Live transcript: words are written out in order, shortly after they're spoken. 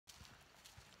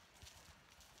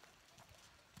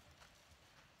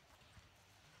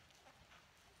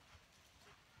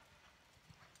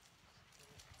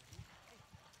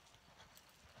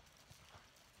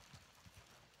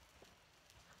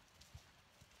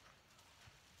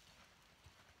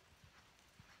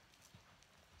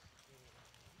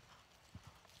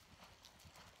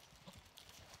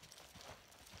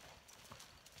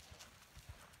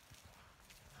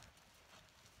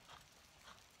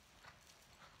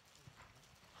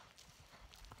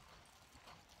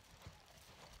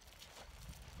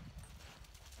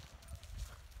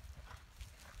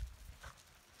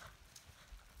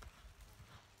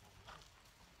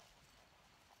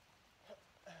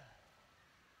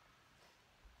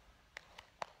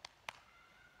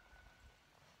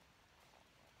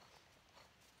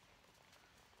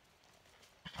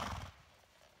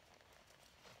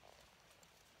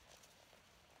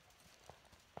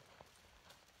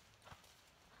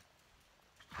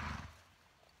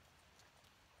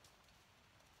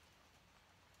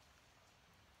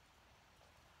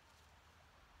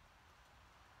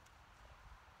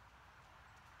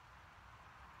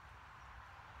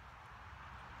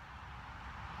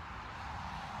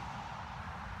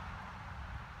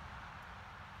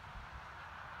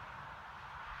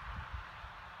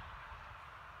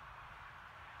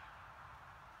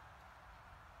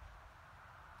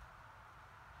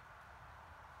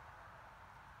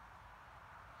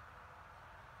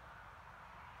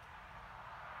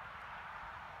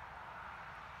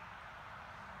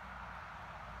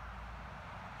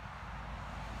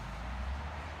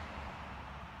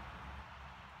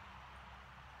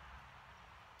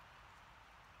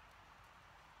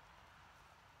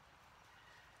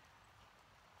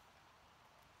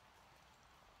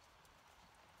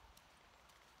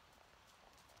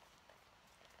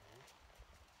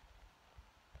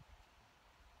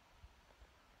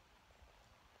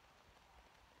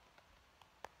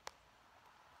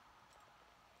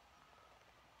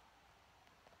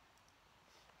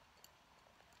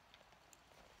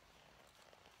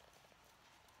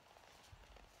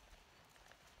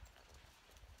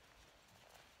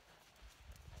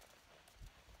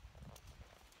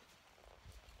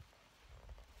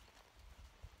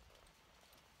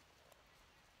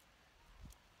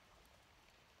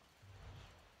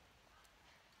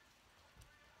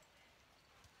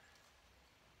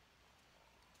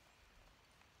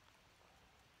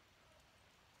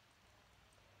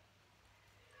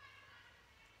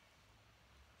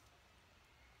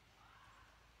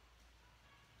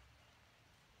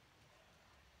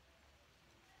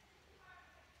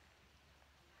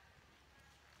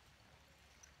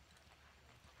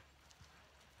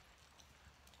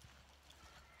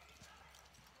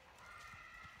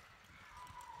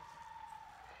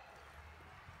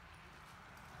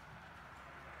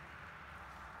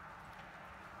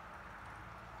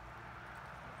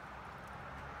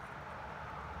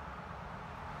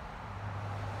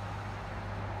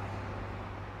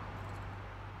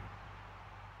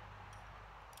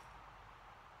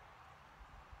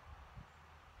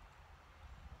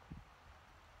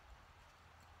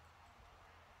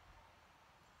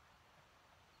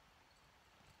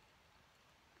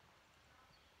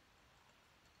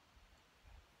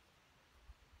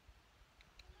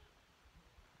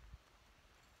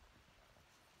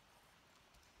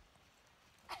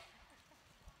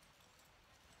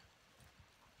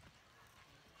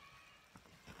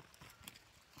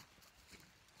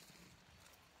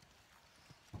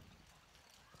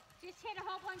just hit a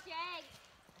whole bunch of eggs.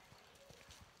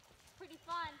 Pretty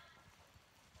fun.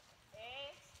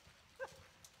 Eggs.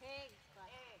 Pigs, but.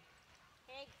 Eggs.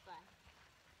 Pigs, but.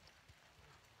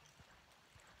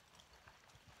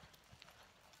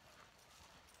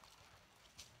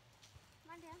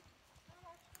 Come on, Dan.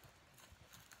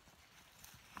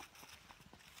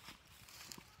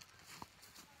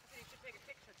 You should take a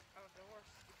picture of the horse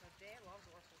because Dan loves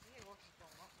horses. He had horses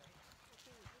growing up, right?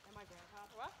 And my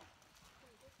grandfather. What?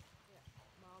 Yeah.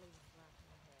 Molly was laughing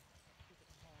in her. She was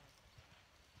at home.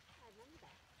 I remember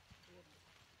that.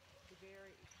 He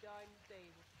died in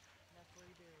Davis, and that's where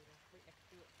he buried her, right next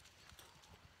to it.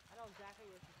 I know exactly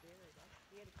where she's buried, though.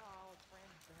 He had to call all his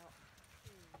friends to help.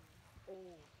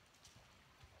 Old.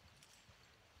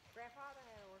 Grandfather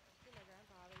had horses too, my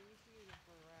grandfather. He used to use them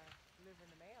for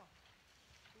delivering the mail.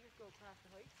 He used to go across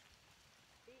the heights.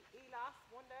 He lost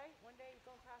one day he was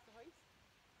going across the heights.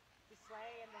 The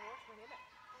sleigh and the horse were in it.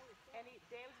 And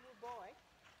Dad was a little boy.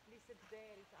 And he said to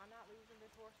Dad, he said, I'm not losing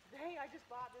this horse today. I just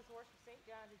bought this horse from St.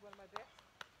 John. He's one of my best.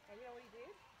 And you know what he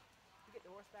did? To get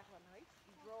the horse back on the heights,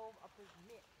 he drove up his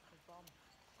mitt, his bum,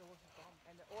 the horse's bum.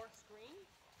 And the horse screamed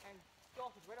and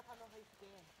jolted right up on the heights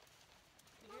again.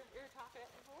 Did you ever talk that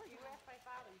before? You asked my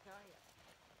father, he tell you.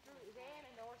 Threw his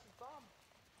hand in the horse's bum,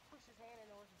 pushed his hand in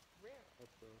the horse's rear.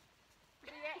 That's gross.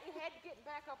 But he had to get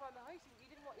back up on the heights. He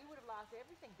would have lost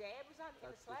everything. Dad was in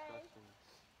the sleigh. Disgusting.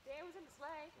 Dad was in the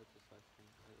sleigh. That's disgusting.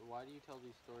 Why do you tell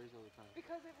these stories all the time?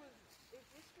 Because it's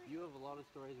history. You have a lot of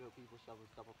stories about people shoving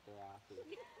stuff up their asses.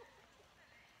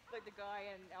 Like the guy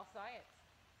in Alscience.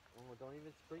 Oh, don't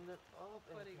even bring that up.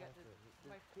 But he got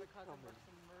my cousin works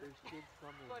in murder. There's kids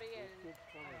coming. But he There's is. kids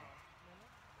coming.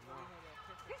 No.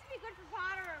 This would be good for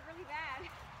Potter or really bad.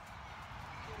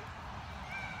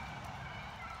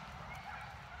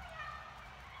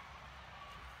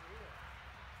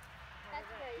 That's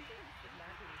crazy.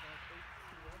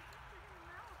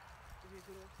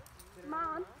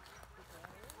 Mom.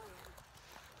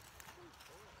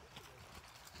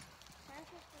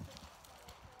 Francis